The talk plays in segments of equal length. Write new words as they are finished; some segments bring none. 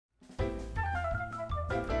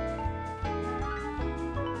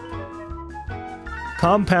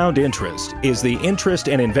Compound interest is the interest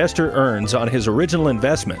an investor earns on his original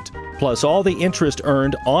investment, plus all the interest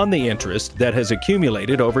earned on the interest that has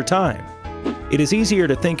accumulated over time. It is easier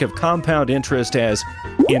to think of compound interest as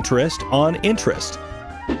interest on interest.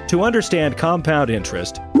 To understand compound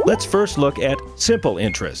interest, let's first look at simple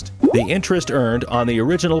interest, the interest earned on the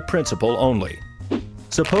original principal only.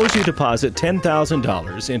 Suppose you deposit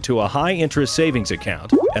 $10,000 into a high-interest savings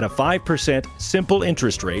account at a 5% simple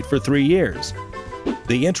interest rate for 3 years.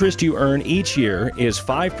 The interest you earn each year is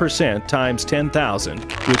 5% times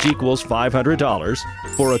 $10,000, which equals $500,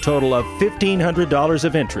 for a total of $1,500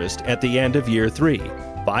 of interest at the end of year 3.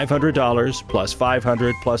 $500 plus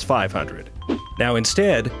 $500 plus $500. Now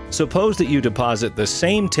instead, suppose that you deposit the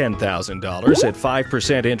same $10,000 at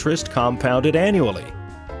 5% interest compounded annually.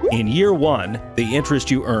 In year 1, the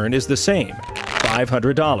interest you earn is the same,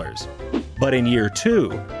 $500. But in year 2,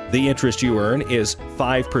 the interest you earn is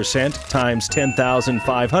 5% times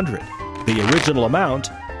 $10,500, the original amount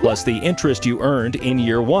plus the interest you earned in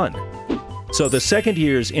year 1. So the second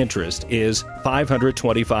year's interest is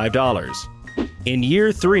 $525. In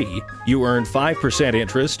year 3, you earn 5%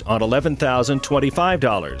 interest on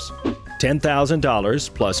 $11,025.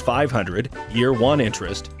 $10,000 plus $500 year 1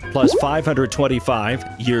 interest plus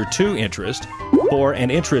 $525 year 2 interest for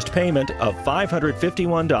an interest payment of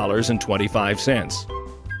 $551.25.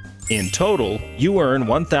 In total, you earn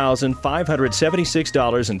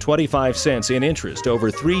 $1,576.25 in interest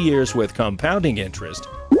over 3 years with compounding interest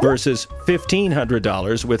versus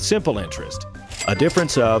 $1,500 with simple interest, a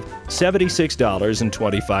difference of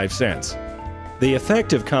 $76.25. The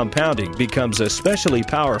effect of compounding becomes especially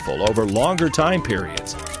powerful over longer time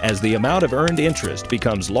periods as the amount of earned interest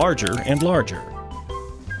becomes larger and larger.